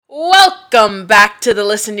Welcome back to the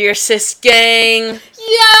Listen to Your Sis gang.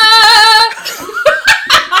 Yeah!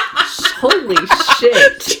 Holy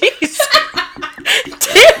shit. Jeez.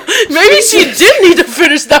 Damn, maybe she did need to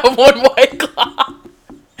finish that one White Claw.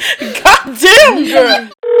 God damn, girl.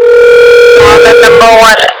 Number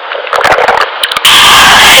one.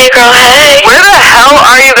 Hey girl, hey. Where the hell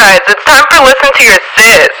are you guys? It's time for Listen to Your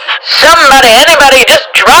Sis. Somebody, anybody, just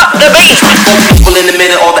drop the beat. People in the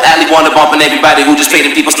middle, all the alley wanna bump, and everybody who just paid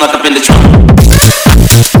and people snuck up in the trunk.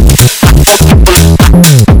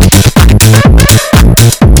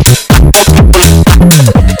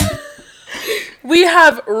 We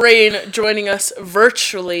have Rain joining us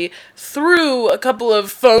virtually through a couple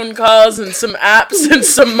of phone calls and some apps and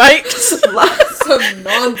some mics. Some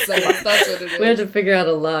nonsense, that's what it is. We had to figure out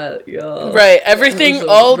a lot, y'all. Right, everything, It was a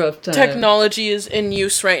all rough time. technology is in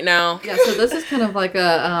use right now. Yeah, so this is kind of like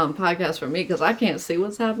a podcast for me because I can't see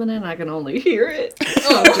what's happening. I can only hear it.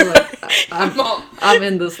 I'm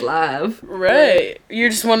in this live. Right, you're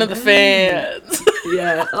just one of the fans.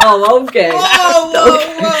 Yeah. Oh, okay. Whoa.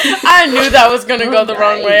 I knew that was gonna go the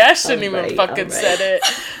wrong way. I shouldn't even Alright, fucking alright. said it.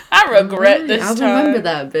 I regret this I'll time. remember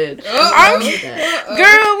that, bitch. I'm- That.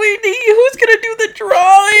 Girl, we need. Who's gonna do the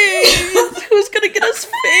drawings? Who's gonna get us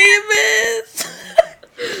famous?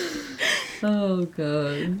 Oh,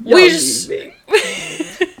 God. We Y'all just- need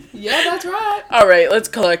me. Yeah, that's right. All right, let's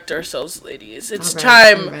collect ourselves, ladies. It's All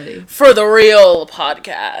right, I'm time ready. for the real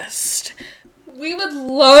podcast. We would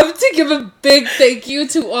love to give a big thank you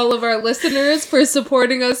to all of our listeners for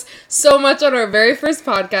supporting us so much on our very first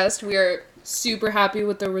podcast. We are super happy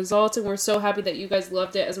with the results, and we're so happy that you guys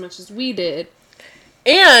loved it as much as we did.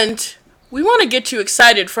 And we want to get you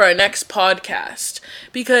excited for our next podcast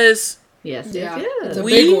because Yes, Yeah, yes, it's yes. a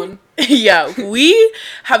we big one. we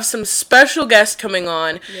have some special guests coming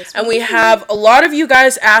on, Yes, and we we do. have a lot of you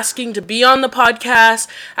guys asking to be on the podcast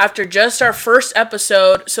after just our first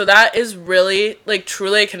episode. So that is really, like,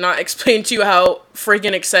 truly, I cannot explain to you how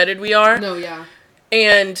freaking excited we are. No, yeah.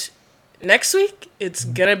 And next week, it's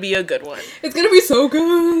gonna be a good one. It's gonna be so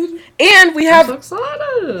good. And we I'm so have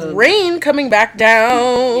excited. Rain coming back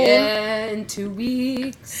down. Yeah, in 2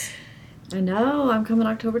 weeks. I know. I'm coming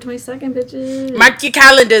October 22nd, bitches. Mark your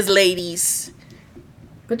calendars, ladies.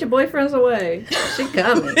 Put your boyfriends away. She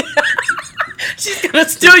coming. She's gonna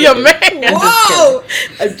steal your man. Whoa!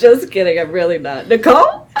 I'm just kidding. I'm really not.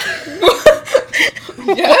 Nicole?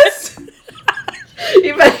 Yes?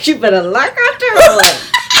 You better lock our door.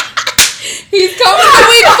 He's coming the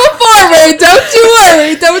week before, Ray. Don't you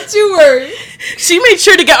worry. Don't you worry. She made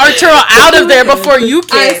sure to get Arturo out of there before you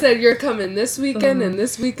I came. said you're coming this weekend and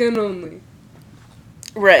this weekend only.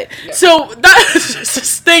 Right. So that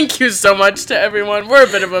just thank you so much to everyone. We're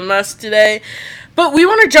a bit of a mess today. But we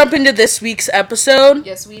want to jump into this week's episode.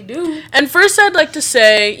 Yes, we do. And first I'd like to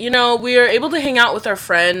say, we are able to hang out with our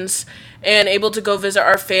friends and able to go visit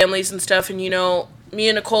our families and stuff. And, me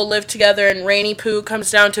and Nicole live together and Rainy Poo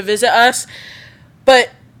comes down to visit us.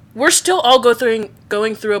 But we're still all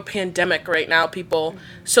going through a pandemic right now, people.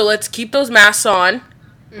 So let's keep those masks on.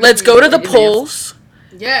 Let's go to the polls.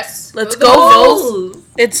 Yes. Let's the go polls. vote.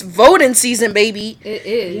 It's voting season, baby. It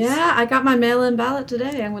is. Yeah, I got my mail-in ballot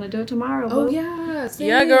today. I'm going to do it tomorrow. Oh, boo. yeah. Same.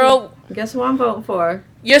 Yeah, girl. Guess who I'm voting for?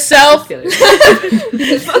 Yourself. Just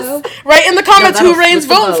kidding. So, Write in the comments Yeah, who that'll Rain's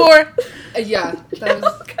split the voting for. yeah. That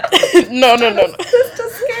was, No. It's a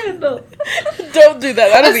scandal. Don't do that.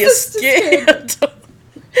 That'll be a That's just scandal.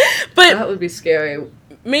 But That would be scary.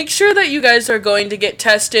 make sure that you guys are going to get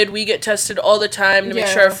tested. We get tested all the time to make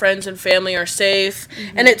sure Yeah. our friends and family are safe.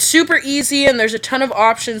 And it's super easy, and there's a ton of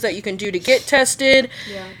options that you can do to get tested.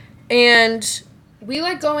 yeah. And We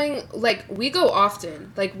we go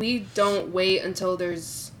often. Like, we don't wait until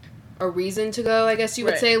there's a reason to go, I guess you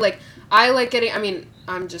would Right. say. Like, I like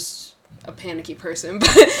I'm just a panicky person, but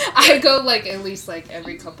I go, at least,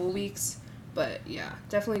 every couple weeks. But, yeah,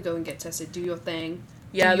 definitely go and get tested. Do your thing.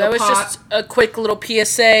 yeah, Do that your was pot. just a quick little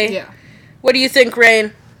PSA. Yeah. What do you think,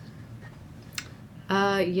 Rain?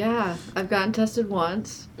 Yeah, I've gotten tested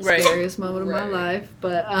once. Right. Scariest moment of my Right. life,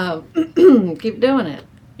 but keep doing it.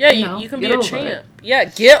 Yeah, You know, you can get be a over champ. Yeah,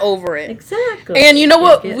 get over it. Exactly. And you know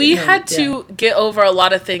what? Yeah, We yeah, had to get over a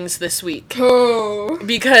lot of things this week. Oh.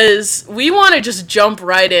 Because we want to just jump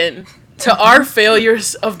right in to our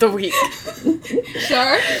failures of the week.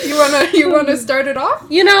 Sure. You wanna start it off?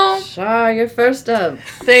 Shar, you're first up.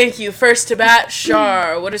 Thank you. First to bat,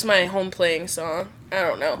 Shar. What is my home playing song? I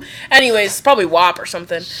don't know. Anyways, it's probably WAP or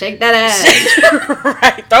something. Shake that ass.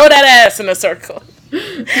 Right. Throw that ass in a circle.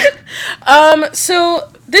 So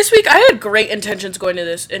this week I had great intentions going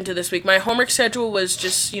into this week. My homework schedule was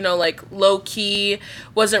just, like low key,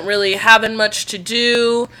 wasn't really having much to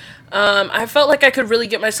do. I felt like I could really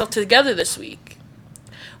get myself together this week.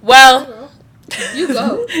 Well, You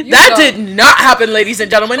go. that did not happen, ladies and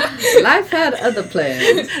gentlemen. Life had other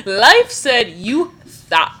plans. Life said you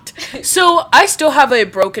thought. So I still have a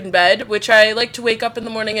broken bed, which I like to wake up in the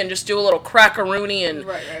morning and just do a little crack-a-rooney and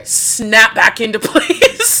snap back into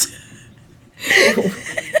place.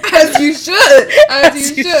 As you should.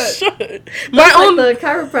 As you should. My own Like the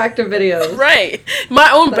chiropractor videos. right. My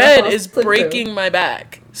own bed is hospital. breaking my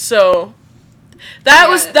back. So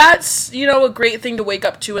that's a great thing to wake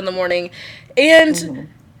up to in the morning. And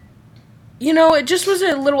it just was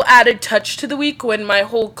a little added touch to the week when my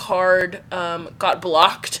whole card got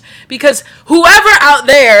blocked because whoever out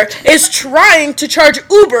there is trying to charge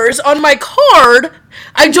Ubers on my card,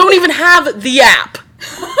 I don't even have the app.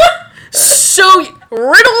 So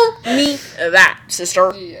riddle me that,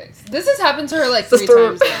 sister. This has happened to her like 3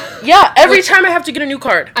 times now. Yeah, every time I have to get a new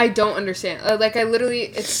card. I don't understand.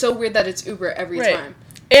 It's so weird that it's Uber every time.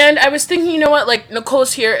 And I was thinking, you know what, like,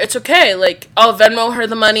 Nicole's here, it's okay. Like, I'll Venmo her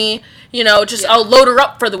the money, I'll load her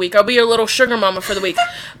up for the week. I'll be your little sugar mama for the week.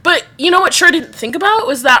 But you know what Sure didn't think about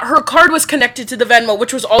was that her card was connected to the Venmo,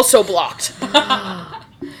 which was also blocked.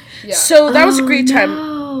 Yeah. So that was a great time.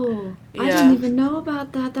 No. I Yeah. didn't even know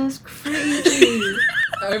about that. That's crazy.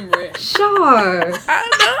 I'm rich. Sure.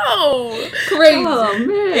 I know. Crazy. Oh,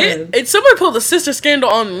 man. Someone pulled a sister scandal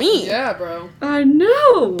on me. Yeah, bro. I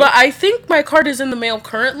know. But I think my card is in the mail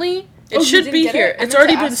currently. It you should didn't be get here. it? I It's meant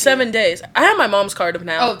already to been ask 7 days. I have my mom's card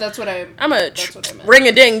now. Oh, that's what I... I'm a that's what I meant. ring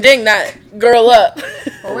a ding ding that girl up.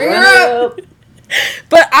 Ring her up.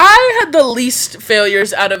 But I had the least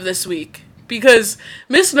failures out of this week because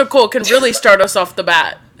Miss Nicole can really start us off the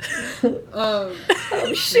bat. Oh,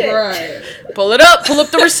 shit. Right. Pull it up. Pull up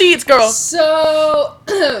the receipts, girl. So,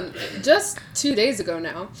 just 2 days ago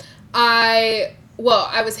now, I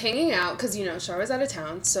was hanging out because, Char was out of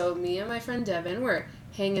town. So me and my friend Devin were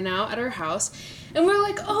hanging out at our house. And we're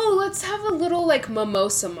like, oh, let's have a little,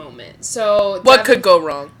 mimosa moment. So What could go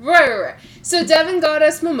wrong? Right. So Devin got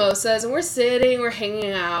us mimosas, and we're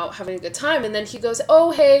hanging out, having a good time. And then he goes, oh,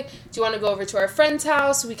 hey, do you want to go over to our friend's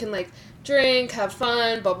house? We can, drink, have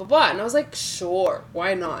fun, blah, blah, blah. And I was like, sure,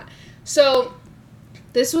 why not? So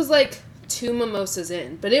this was, 2 mimosas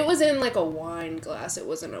in. But it was in, a wine glass. It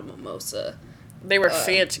wasn't a mimosa. They were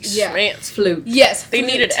fancy yeah. schmancy. Flute. Yes. They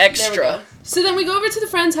needed There we extra. go. So then we go over to the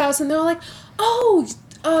friend's house, and they're like, oh,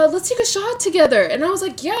 let's take a shot together. And I was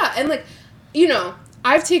like, yeah. And,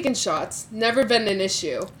 I've taken shots. Never been an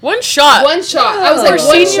issue. One shot. One shot. I was Or like,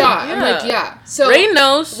 one senior, shot. I'm yeah. like, yeah. So Rain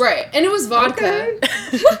knows. Right. And it was vodka.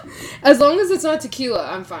 Okay. As long as it's not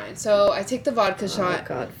tequila, I'm fine. So I take the vodka Oh, shot.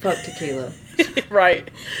 God. Fuck tequila. Right.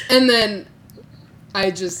 And then I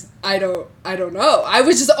don't know. I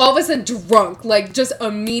was just all of a sudden drunk, just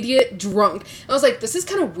immediate drunk. I was like, this is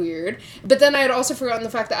kind of weird. But then I had also forgotten the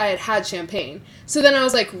fact that I had champagne. So then I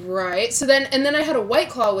was like, right. So then, and then I had a White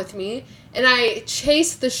Claw with me, and I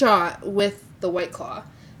chased the shot with the White Claw,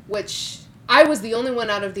 which I was the only one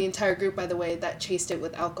out of the entire group, by the way, that chased it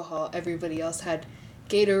with alcohol. Everybody else had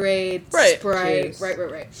Gatorade, Right. Sprite, Cheers.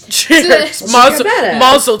 right. Cheers. So you're badass.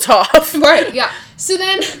 Mazel tov. Right, yeah. So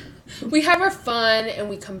then we have our fun and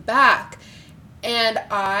we come back and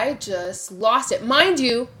I just lost it. Mind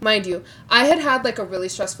you, I had a really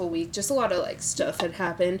stressful week. Just a lot of stuff had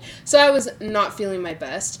happened. So I was not feeling my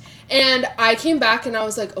best. And I came back and I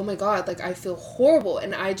was like, oh my God, I feel horrible.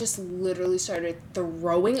 And I just literally started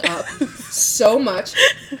throwing up so much.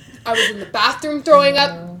 I was in the bathroom throwing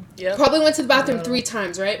up. Yep. Probably went to the bathroom 3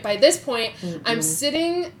 times, right? By this point, I'm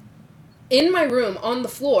sitting in my room on the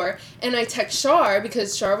floor, and I text Char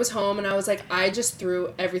because Char was home, and I was like, I just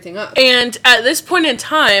threw everything up. And at this point in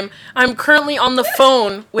time, I'm currently on the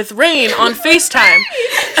phone with Rain on FaceTime.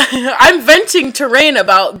 I'm venting to Rain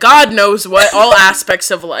about God knows what, all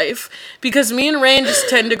aspects of life. Because me and Rain just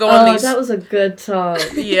tend to go on these... that was a good talk.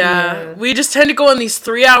 Yeah. We just tend to go on these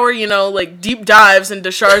 3-hour, deep dives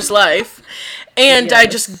into Char's life. And I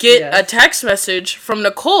just get a text message from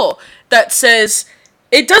Nicole that says...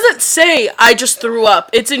 It doesn't say, I just threw up.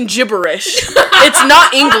 It's in gibberish. It's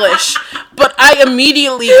not English. But I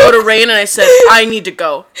immediately go to Rain and I said, I need to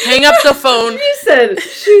go. Hang up the phone.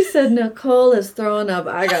 She said, Nicole is throwing up.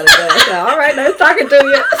 I gotta go. I said, all right, nice talking to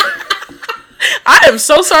you. I am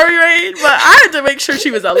so sorry, Rain, but I had to make sure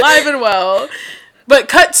she was alive and well. But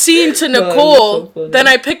cut scene to Nicole. so funny. Then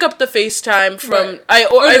I pick up the FaceTime from... Right. I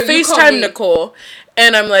no, you call FaceTime me. Nicole.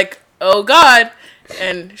 And I'm like, oh, God.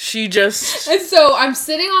 And she just... And so I'm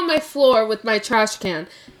sitting on my floor with my trash can,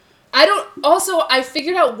 I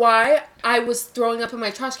figured out why I was throwing up in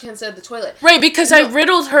my trash can instead of the toilet. Right, because I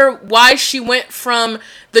riddled her why she went from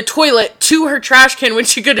the toilet to her trash can when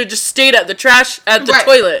she could have just stayed at the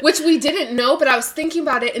toilet. Which we didn't know, but I was thinking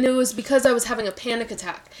about it, and it was because I was having a panic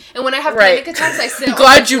attack. And when I have panic attacks, I sit on the floor.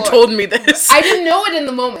 Glad you told me this. I didn't know it in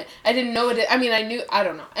the moment. I didn't know it. I mean, I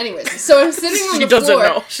don't know. Anyways, so I'm sitting on the floor. She doesn't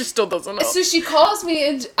know. She still doesn't know. So she calls me,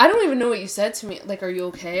 and I don't even know what you said to me. Like, are you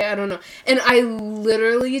okay? I don't know. And I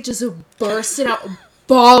literally just bursted out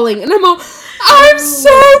bawling, and I'm so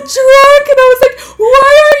drunk, and I was like,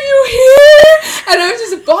 why are you here? And I was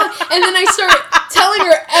just bawling, and then I started telling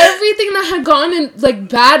her everything that had gone in, like,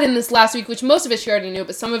 bad in this last week, which most of it she already knew,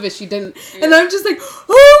 but some of it she didn't. Yeah. And I'm just like,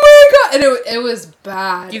 oh my god, and it was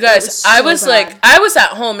bad. You guys, I was at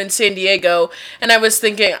home in San Diego, and I was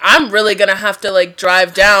thinking, I'm really gonna have to, like,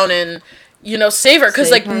 drive down and, you know, save her,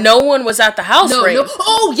 because, like, no one was at the house, right? No.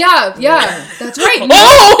 Oh, yeah, that's right.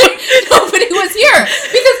 Nobody was here.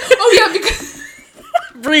 Because...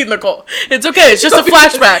 Breathe, Nicole. It's okay. It's just a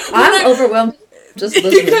flashback. I'm overwhelmed just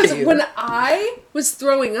listening to you. When I was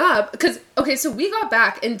throwing up, so we got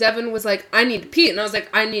back, and Devin was like, I need to pee, and I was like,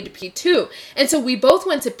 I need to pee too. And so we both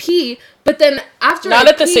went to pee, but then after Not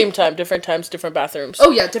at the same time. Different times, different bathrooms.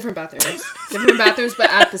 Oh, yeah, different bathrooms.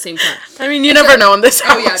 But at the same time. I mean, you never know in this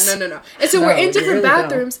house. Oh, yeah, no. And so we're in different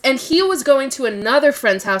bathrooms, and he was going to another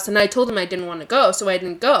friend's house, and I told him I didn't want to go, so I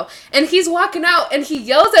didn't go. And he's walking out, and he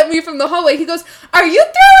yells at me from the hallway. He goes, are you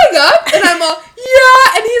throwing up? And I'm all,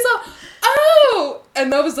 yeah. And he's all, oh.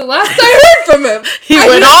 And that was the last I heard from him. He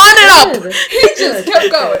went on and up. He just kept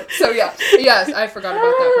going. So, yeah. Yes, I forgot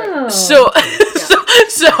about that part. So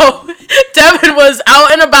Devin was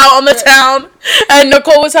out and about on the town, and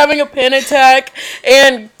Nicole was having a panic attack,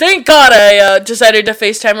 and thank God I decided to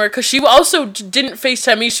FaceTime her, because she also didn't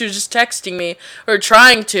FaceTime me, she was just texting me, or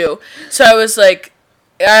trying to. So I was like,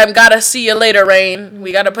 I gotta see you later, Rain.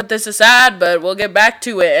 We gotta put this aside, but we'll get back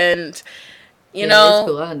to it, and... You know, it's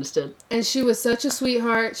cool. I understood. And she was such a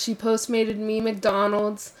sweetheart. She postmated me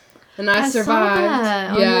McDonald's, and I survived. Saw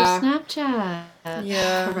that on your Snapchat.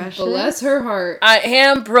 Yeah, Precious. Bless her heart. I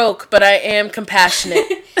am broke, but I am compassionate.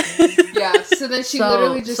 Yeah. So then she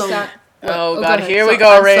literally just sat. Oh God, here we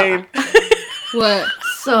go, Rain. What?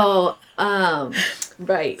 So,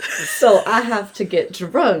 right. So I have to get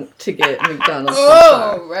drunk to get McDonald's.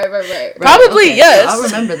 Oh, right. Probably, okay. yes. So I'll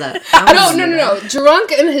remember that. No.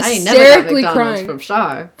 Drunk and hysterically I ain't never got McDonald's crying. from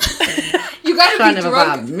Char. You gotta Char be never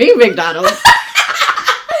drunk. bought me McDonald's.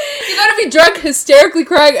 You gotta be drunk, hysterically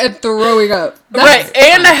crying, and throwing up. Right,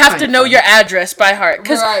 and I have to know your address by heart,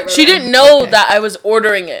 because she didn't know that I was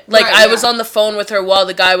ordering it. Like, I was on the phone with her while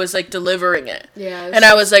the guy was, like, delivering it. Yeah. And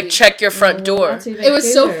I was like, check your front door. It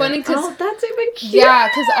was so funny, because... that's even cute. Yeah,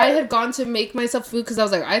 because I had gone to make myself food, because I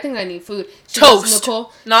was like, I think I need food. She toast, goes,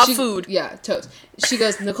 Nicole, not food. Yeah, toast. She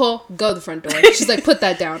goes, Nicole, go to the front door. She's like, put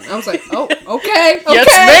that down. I was like, oh, okay. Yes,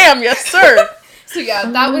 ma'am. Yes, sir. So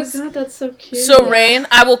yeah, that was... God, that's so cute. So, Rain,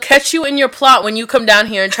 I will catch you in your plot when you come down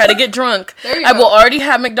here and try to get drunk. There you I go. will already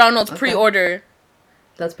have McDonald's pre-order.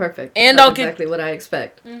 That's perfect. And that's I'll get... exactly what I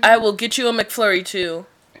expect. I will get you a McFlurry, too.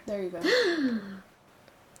 There you go.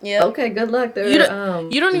 Yeah. Okay, good luck. You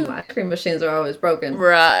don't even... My ice cream machines are always broken.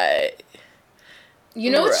 Right.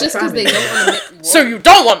 You know, it's just because they don't want to... So you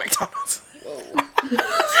don't want McDonald's.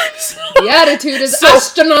 The attitude is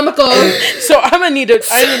astronomical. So I need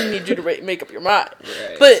you to make up your mind.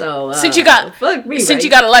 Right. But since you got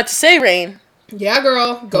a lot to say, Rain. Yeah,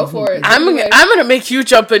 girl, go for it. I'm gonna make you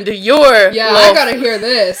jump into your. Yeah, I gotta hear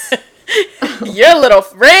this. Your little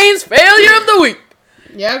Rain's failure of the week.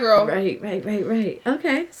 Yeah, girl. Right.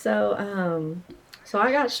 Okay, so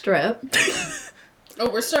I got strep. Oh,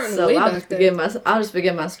 we're starting way back then. I'll just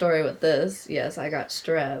begin my story with this. Yes, I got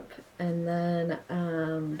strep. And then,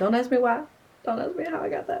 don't ask me why. Don't ask me how I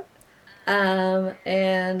got that.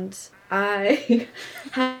 And I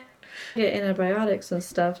had to get antibiotics and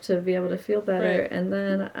stuff to be able to feel better. Right. And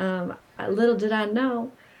then, little did I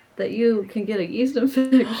know that you can get a yeast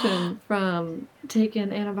infection from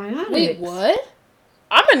taking antibiotics. Wait, what?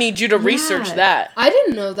 I'm gonna need you to research that. I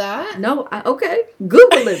didn't know that. No, okay.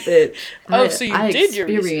 Google it, bitch. So you I did your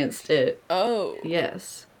experienced it. Oh.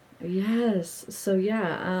 Yes. So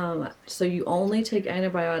yeah, so you only take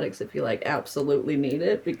antibiotics if you like absolutely need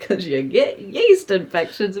it, because you get yeast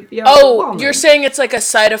infections if you're a woman. You're saying it's like a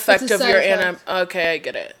side effect of your effect. Okay, I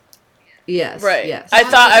get it. Yes. Right. Yes. I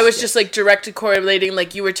thought I was just like directly correlating,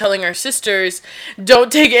 like you were telling our sisters,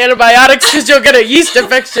 don't take antibiotics because you'll get a yeast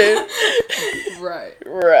infection. Right.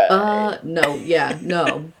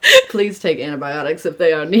 No. Please take antibiotics if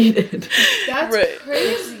they are needed. That's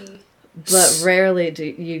crazy. but rarely do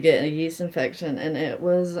you get a yeast infection, and it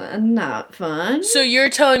was not fun. So you're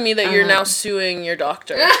telling me that you're now suing your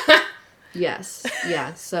doctor. Yes,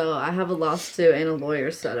 yeah. So I have a lawsuit and a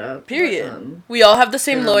lawyer set up. Period. We all have the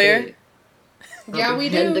same and I'll lawyer. Yeah, we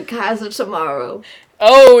heading do. to Kaiser tomorrow.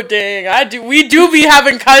 Oh dang! I do. We do be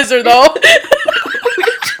having Kaiser though.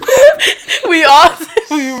 we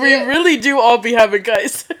really do all be having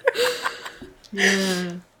Kaiser.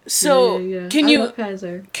 Yeah. So Yeah. can I you love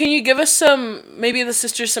Kaiser. give us maybe the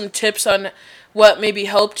sisters some tips on what maybe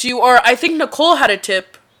helped you? Or I think Nicole had a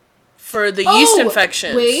tip for the yeast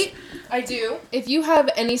infections. Wait, I do. If you have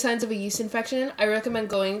any signs of a yeast infection, I recommend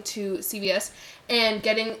going to CVS and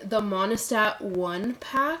getting the Monistat 1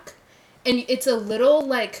 pack. And it's a little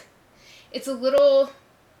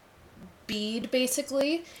bead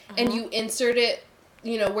basically, and you insert it,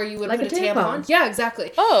 where you would Like put a a tampon. tampon. Yeah,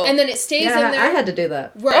 exactly. Oh. And then it stays Yeah, in there. I had to do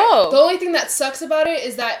that. Right. Oh. The only thing that sucks about it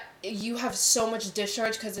is that you have so much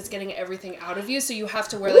discharge because it's getting everything out of you, so you have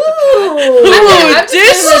to wear like a pad. Ooh, I'm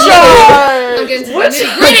just discharge! getting to the What's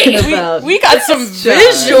nitty-gritty. about We got some discharge?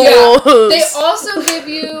 visuals. They also give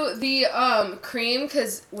you the cream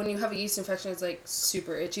because when you have a yeast infection, it's like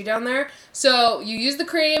super itchy down there. So you use the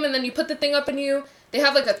cream and then you put the thing up in you. They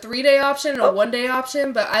have like a 3-day option and a 1-day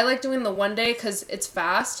option, but I like doing the 1 day because it's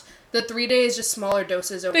fast. The 3-day is just smaller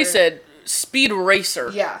doses over. They said speed racer.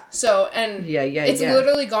 Yeah. So and Yeah, it's yeah.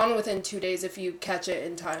 literally gone within 2 days if you catch it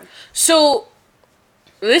in time. So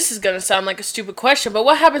this is gonna sound like a stupid question, but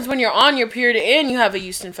what happens when you're on your period and you have a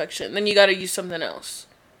yeast infection? Then you gotta use something else,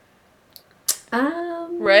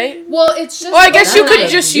 right? Well, it's just. Well, I guess you could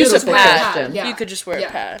That's a just use a beautiful pad. question. Yeah. You could just wear a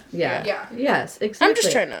Yeah. pad. Yeah. Yeah. Yes,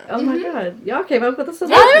 exactly. trying to- Oh my god, y'all came up with a Look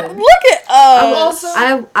solution. at us.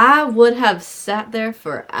 Also, I would have sat there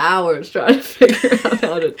for hours trying to figure out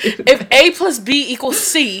how to do that. If A plus B equals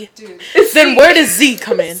C, dude, then where does Z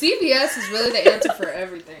come in? CVS is really the answer for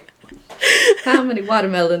everything. How many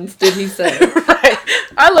watermelons did he say? Right.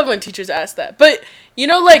 I love when teachers ask that. But,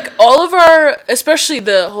 like, all of our, especially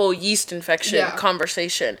the whole yeast infection Yeah.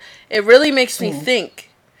 conversation, it really makes me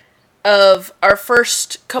think of our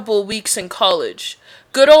first couple weeks in college.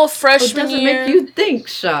 Good old It freshman doesn't year. make you think,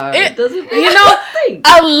 Shar. It doesn't make You know, think.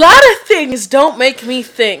 a lot of things don't make me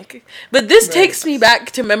think. But this takes me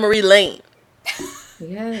back to memory lane.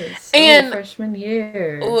 Yes. And- freshman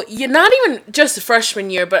year. Well, not even just freshman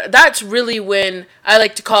year, but that's really when I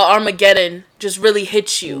like to call Armageddon just really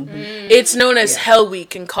hits you. It's known as Hell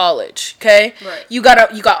Week in college, okay? Right. You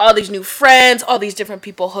got all these new friends, all these different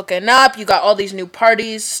people hooking up, you got all these new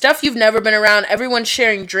parties, stuff you've never been around, everyone's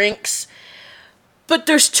sharing drinks. But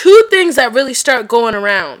there's 2 things that really start going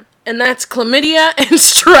around, and that's chlamydia and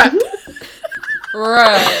strep.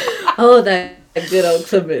 Right. Oh, that good old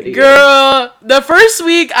chlamydia. Girl, the first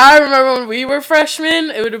week, I remember when we were freshmen,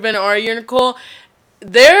 it would have been our year, Nicole.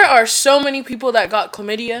 There are so many people that got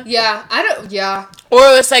chlamydia. Yeah, I don't. Yeah. Or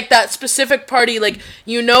it's like that specific party, like,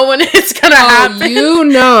 when it's gonna happen. You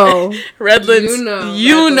know. Redlands,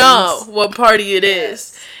 you know Redlands. what party it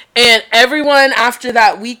is. And everyone after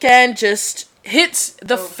that weekend just hits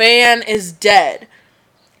the fan is dead.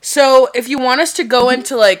 So if you want us to go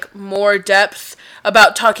into, like, more depth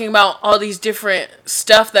about talking about all these different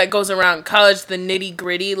stuff that goes around college, the nitty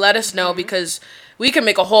gritty, let us know because we can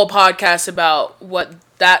make a whole podcast about what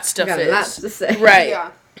that stuff Got is. lots to say. Right.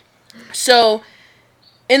 Yeah. So,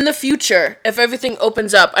 in the future, if everything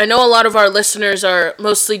opens up, I know a lot of our listeners are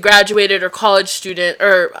mostly graduated or college student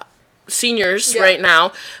or seniors right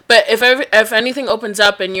now. But if anything opens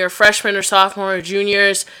up and you're freshmen or sophomore or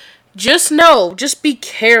juniors, just be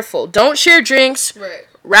careful. Don't share drinks. Right.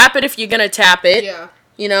 Wrap it if you're gonna tap it. Yeah.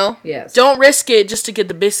 Yes. Don't risk it just to get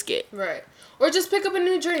the biscuit. Right. Or just pick up a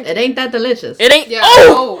new drink. It ain't that delicious. It ain't. Yeah.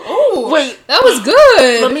 Oh! Oh. Wait. That was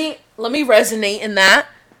good. Let me resonate in that.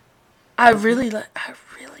 I really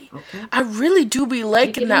do be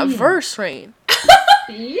liking that verse, Rain.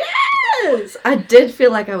 Yes! I did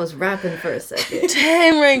feel like I was rapping for a second.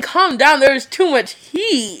 Dang, Rain, calm down. There's too much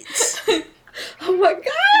heat. Oh my god,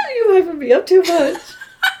 you hyping me up too much.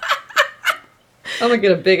 I'm gonna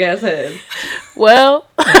get a big ass head. Well,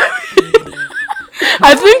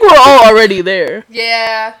 I think we're all already there.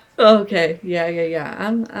 Yeah. Okay, yeah.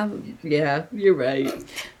 I'm yeah, you're right.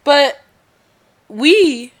 But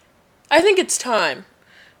I think it's time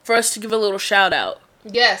for us to give a little shout out.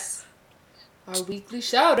 Yes. Our weekly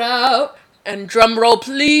shout out. And drum roll,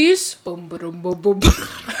 please. Boom, boom, boom, boom.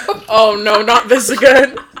 Oh no, not this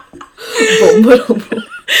again. Boom, boom, boom.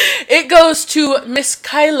 It goes to Miss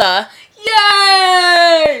Kyla.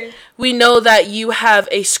 Yay! We know that you have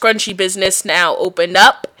a scrunchy business now opened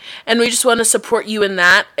up, and we just want to support you in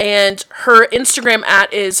that. And her Instagram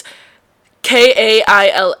 @ is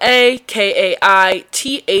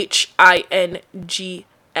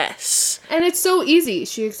KAILAKAITHINGS. And it's so easy.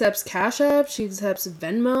 She accepts Cash App, she accepts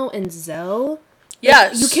Venmo and Zelle.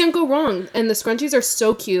 Yes. You can't go wrong. And the scrunchies are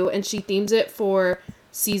so cute, and she themes it for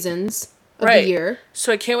seasons of the year.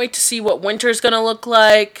 So I can't wait to see what winter's gonna look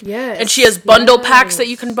like. Yes. And she has bundle packs that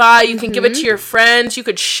you can buy. You can give it to your friends. You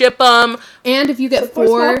could ship them. And if you get For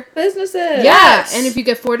small 4... businesses. Yeah, Yes. and if you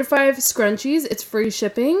get 4 to 5 scrunchies, it's free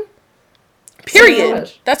shipping. Period. Oh my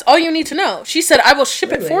gosh. That's all you need to know. She said, I will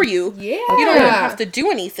ship it Really? for you. Yeah. You don't even have to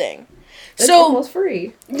do anything. It's So, almost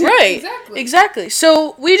free. right. Exactly.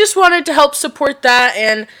 So we just wanted to help support that.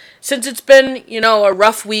 And since it's been, a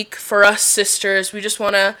rough week for us sisters, we just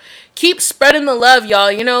want to keep spreading the love,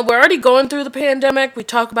 y'all. We're already going through the pandemic. We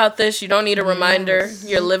talk about this. You don't need a reminder.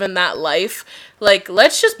 You're living that life. Like,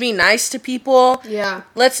 let's just be nice to people. Yeah.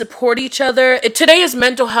 Let's support each other. Today is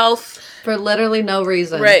mental health. For literally no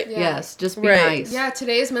reason. Right. Yeah. Yes, just be Right. nice. Yeah,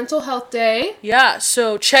 today is Mental Health Day. Yeah,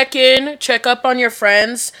 so check up on your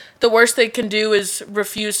friends. The worst they can do is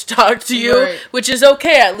refuse to talk to you, Right. which is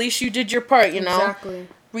okay. At least you did your part, Exactly.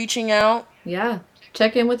 Reaching out. Yeah.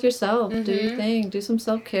 Check in with yourself. Do Mm-hmm. your thing. Do some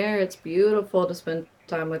self-care. It's beautiful to spend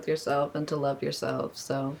time with yourself and to love yourself.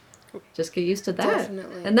 So just get used to that.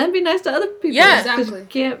 Definitely. And then be nice to other people. Yeah. 'Cause Exactly. you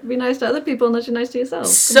can't be nice to other people unless you're nice to yourself.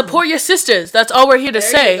 Support your sisters. That's all we're here to There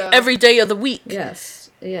say you go. every day of the week. Yes.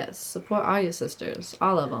 Yes. Support all your sisters.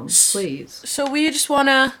 All of them. Please. So we just want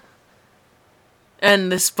to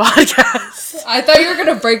end this podcast. I thought you were going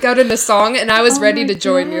to break out into song, and I was ready to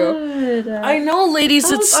join you. you. I know, ladies.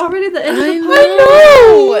 That was It's already the end of I the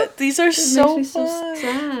know. These are It so makes me so fun.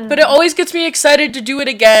 sad. But it always gets me excited to do it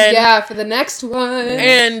again. Yeah, for the next one.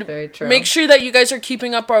 And Very true. make sure that you guys are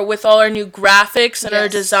keeping up with all our new graphics and our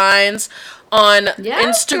Yes. designs on Yes,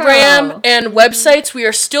 Instagram girl. and websites. We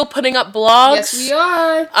are still putting up blogs. Yes, we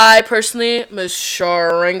are. I personally, Ms.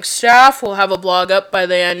 Shar Staff, will have a blog up by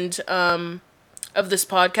the end of this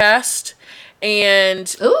podcast.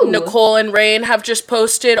 And Ooh. Nicole and Rain have just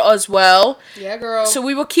posted as well. Yeah, girl. So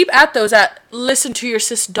we will keep at those at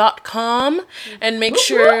listentoyoursis.com and make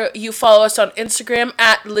sure you follow us on Instagram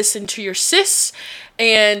at listentoyoursis.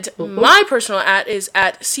 And my personal at is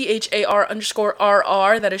at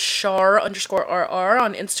CHAR_RR. That is Shar_RR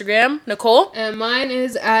on Instagram. Nicole? And mine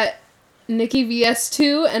is at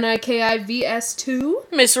NikkiVS2, NIKIVS2.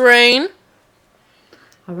 Miss Rain?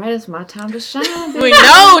 All right, it's my time to shine. We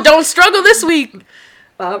know, don't struggle this week.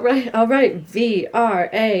 All right. VRAINE_C.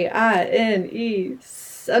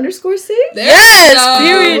 Yes, go.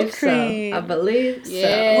 period So, cream. I believe so.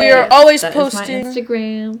 Yeah. We are always That posting. is my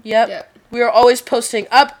Instagram. Yep. Yep. We are always posting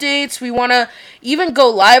updates. We want to even go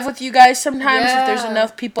live with you guys sometimes if there's Yeah.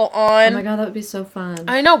 enough people Oh on. my god, that would be so fun.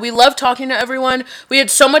 I know. We love talking to everyone. We had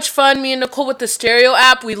so much fun, me and Nicole, with the Stereo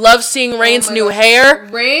app. We love seeing Rain's my new gosh. hair.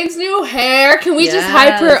 Rain's new hair. Can we just Yes,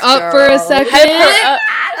 hype her up for a girl. second? Hype her up.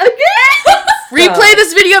 Replay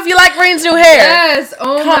this video if you like Rain's new hair. Yes.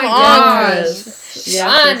 Oh Come my on. gosh.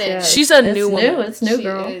 Yes. She's a It's new new. woman. It's new, She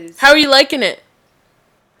girl. is. How are you liking it?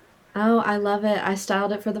 Oh, I love it. I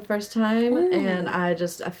styled it for the first time, and I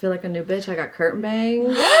feel like a new bitch. I got curtain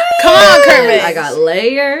bangs. Come on, Kermit. I got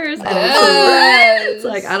layers. And Yes. it's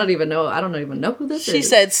like I don't even know who this is. She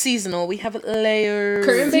said seasonal. We have layers.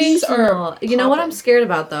 Curtain bangs are. Seasonal. You know what I'm scared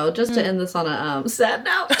about though? Just to end this on a sad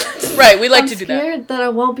note. Right, we like I'm to do that. scared that I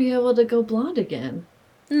won't be able to go blonde again.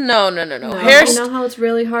 No. You Hairst- know how it's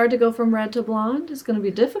really hard to go from red to blonde? It's gonna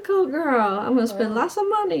be difficult, girl. I'm gonna spend lots of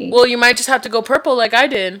money. Well, you might just have to go purple like I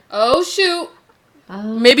did. Oh shoot.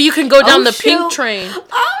 Maybe you can go down Oh, the pink shoot. train.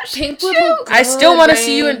 Pink would look good. I still want to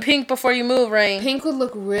see you Rain. in pink before you move, Rain. Pink would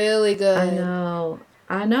look really good. I know.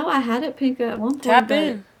 I had it pink at one point. Tap but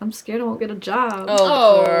in. I'm scared I won't get a job.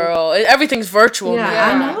 Oh, Oh. girl. Everything's virtual yeah,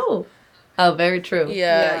 now. I know. Oh, very true.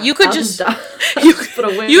 Yeah. Yeah. You could I'll just... die. You put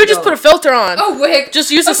a wig you would just on. put a filter on. Oh wait. Just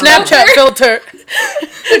use a A Snapchat filter.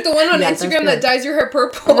 like the one on Yeah, that's Instagram that good. dyes your hair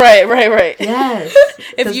purple. Right. Yes.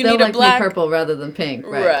 If 'Cause you they'll need a like black... me purple rather than pink.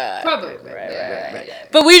 Right. Right. Probably. Right.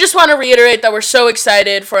 But we just want to reiterate that we're so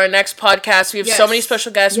excited for our next podcast. We have so Yes. many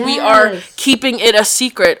special guests. We are Yes. keeping it a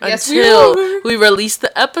secret Yes, we until are. we release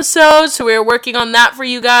the episode. So we're working on that for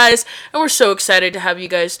you guys. And we're so excited to have you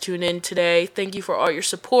guys tune in today. Thank you for all your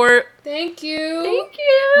support. Thank you. Thank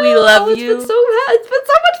you. We love It's you. been it's been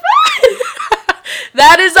so much fun.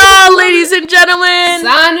 That is all, ladies and gentlemen.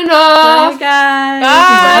 Signing Bye, off. guys.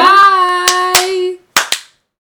 Bye. Bye.